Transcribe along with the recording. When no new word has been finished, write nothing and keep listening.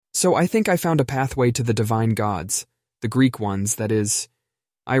So I think I found a pathway to the divine gods, the Greek ones, that is.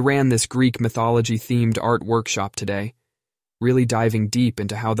 I ran this Greek mythology-themed art workshop today, really diving deep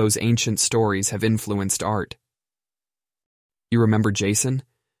into how those ancient stories have influenced art. You remember Jason?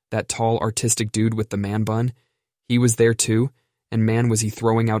 That tall, artistic dude with the man bun? He was there too, and man was he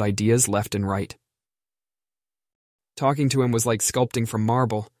throwing out ideas left and right. Talking to him was like sculpting from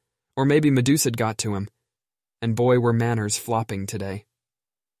marble, or maybe Medusa got to him, and boy were manners flopping today.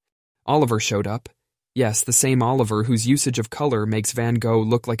 Oliver showed up. Yes, the same Oliver whose usage of color makes Van Gogh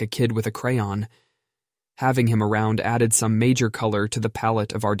look like a kid with a crayon. Having him around added some major color to the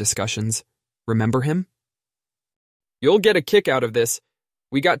palette of our discussions. Remember him? You'll get a kick out of this.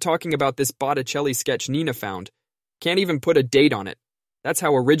 We got talking about this Botticelli sketch Nina found. Can't even put a date on it. That's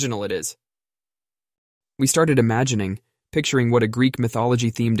how original it is. We started imagining, picturing what a Greek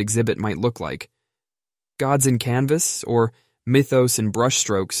mythology-themed exhibit might look like. Gods in canvas, or mythos in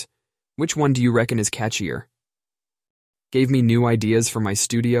brushstrokes? Which one do you reckon is catchier? Gave me new ideas for my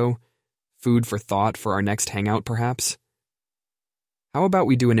studio, food for thought for our next hangout, perhaps? How about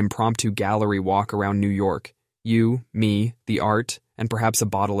we do an impromptu gallery walk around New York? You, me, the art, and perhaps a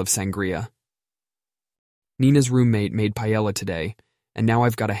bottle of sangria. Nina's roommate made paella today, and now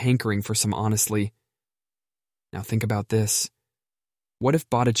I've got a hankering for some honestly. Now think about this. What if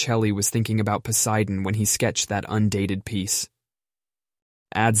Botticelli was thinking about Poseidon when he sketched that undated piece?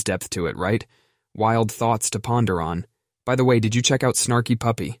 Adds depth to it, right? Wild thoughts to ponder on. By the way, did you check out Snarky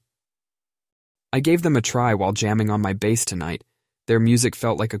Puppy? I gave them a try while jamming on my bass tonight. Their music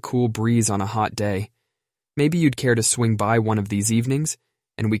felt like a cool breeze on a hot day. Maybe you'd care to swing by one of these evenings,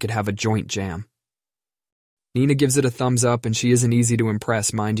 and we could have a joint jam. Nina gives it a thumbs up, and she isn't easy to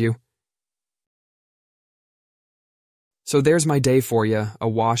impress, mind you. So there's my day for you,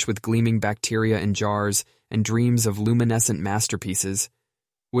 awash with gleaming bacteria in jars and dreams of luminescent masterpieces.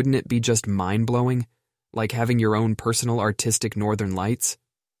 Wouldn't it be just mind-blowing, like having your own personal artistic northern lights?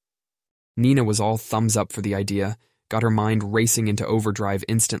 Nina was all thumbs up for the idea, got her mind racing into overdrive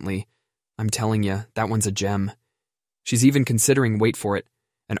instantly. I'm telling you, that one's a gem. She's even considering, wait for it,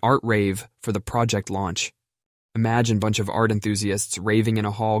 an art rave for the project launch. Imagine a bunch of art enthusiasts raving in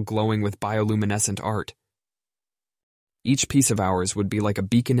a hall glowing with bioluminescent art. Each piece of ours would be like a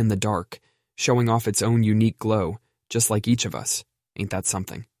beacon in the dark, showing off its own unique glow, just like each of us. Ain't that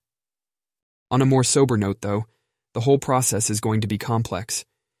something? On a more sober note, though, the whole process is going to be complex.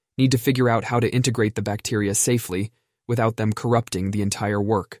 Need to figure out how to integrate the bacteria safely without them corrupting the entire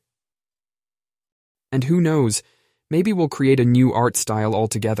work. And who knows, maybe we'll create a new art style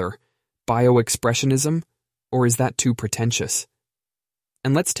altogether. Bio-expressionism? Or is that too pretentious?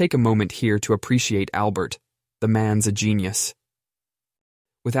 And let's take a moment here to appreciate Albert. The man's a genius.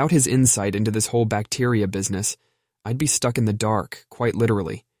 Without his insight into this whole bacteria business, I'd be stuck in the dark, quite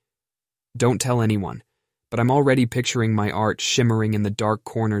literally. Don't tell anyone, but I'm already picturing my art shimmering in the dark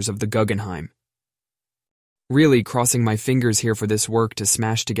corners of the Guggenheim. Really crossing my fingers here for this work to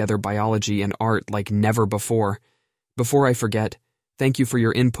smash together biology and art like never before. Before I forget, thank you for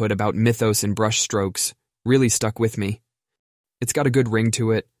your input about mythos and brushstrokes. Really stuck with me. It's got a good ring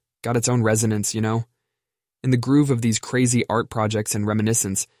to it, got its own resonance, you know? In the groove of these crazy art projects and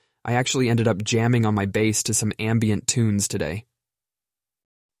reminiscence, I actually ended up jamming on my bass to some ambient tunes today.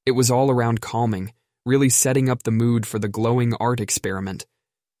 It was all around calming, really setting up the mood for the glowing art experiment.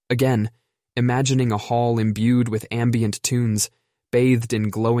 Again, imagining a hall imbued with ambient tunes, bathed in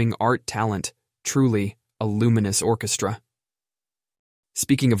glowing art talent, truly a luminous orchestra.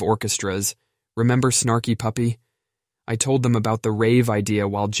 Speaking of orchestras, remember Snarky Puppy? I told them about the rave idea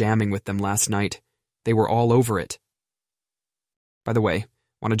while jamming with them last night. They were all over it. By the way,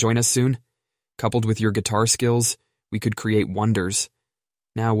 want to join us soon? Coupled with your guitar skills, we could create wonders.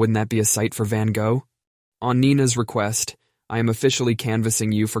 Now, wouldn't that be a sight for Van Gogh? On Nina's request, I am officially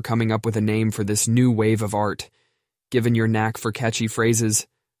canvassing you for coming up with a name for this new wave of art. Given your knack for catchy phrases,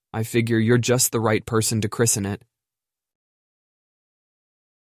 I figure you're just the right person to christen it.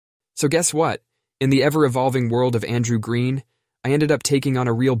 So guess what? In the ever-evolving world of Andrew Green, I ended up taking on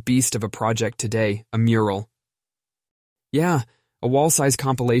a real beast of a project today, a mural. Yeah, a wall-size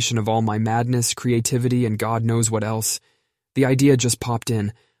compilation of all my madness, creativity, and God knows what else. The idea just popped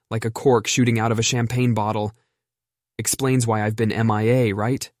in, like a cork shooting out of a champagne bottle. Explains why I've been MIA,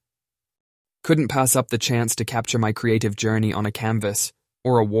 right? Couldn't pass up the chance to capture my creative journey on a canvas,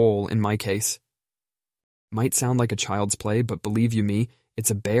 or a wall in my case. Might sound like a child's play, but believe you me,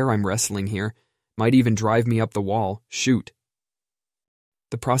 it's a bear I'm wrestling here. Might even drive me up the wall, shoot.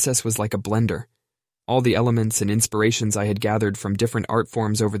 The process was like a blender. All the elements and inspirations I had gathered from different art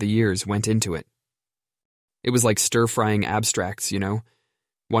forms over the years went into it. It was like stir-frying abstracts, you know?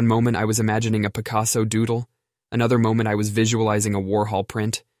 One moment I was imagining a Picasso doodle, another moment I was visualizing a Warhol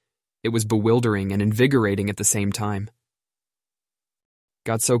print. It was bewildering and invigorating at the same time.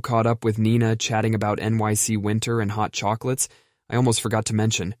 Got so caught up with Nina chatting about NYC winter and hot chocolates, I almost forgot to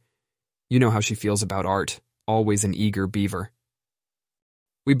mention. You know how she feels about art, always an eager beaver.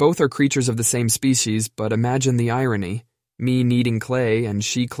 We both are creatures of the same species, but imagine the irony, me kneading clay and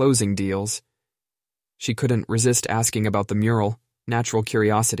she closing deals. She couldn't resist asking about the mural, natural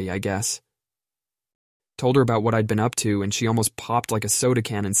curiosity, I guess. Told her about what I'd been up to, and she almost popped like a soda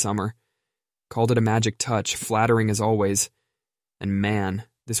can in summer. Called it a magic touch, flattering as always. And man,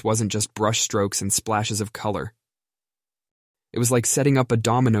 this wasn't just brush strokes and splashes of color. It was like setting up a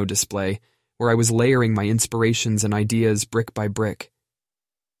domino display, where I was layering my inspirations and ideas brick by brick.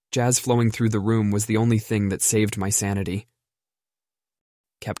 Jazz flowing through the room was the only thing that saved my sanity.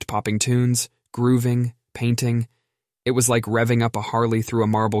 Kept popping tunes, grooving, painting. It was like revving up a Harley through a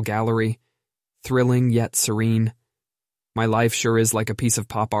marble gallery. Thrilling yet serene. My life sure is like a piece of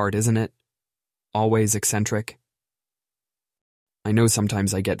pop art, isn't it? Always eccentric. I know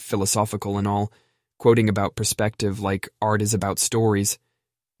sometimes I get philosophical and all, quoting about perspective like art is about stories.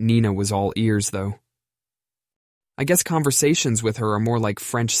 Nina was all ears, though. I guess conversations with her are more like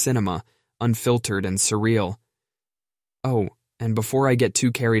French cinema, unfiltered and surreal. Oh, and before I get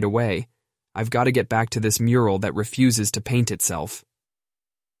too carried away, I've got to get back to this mural that refuses to paint itself.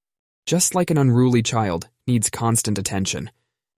 Just like an unruly child, needs constant attention.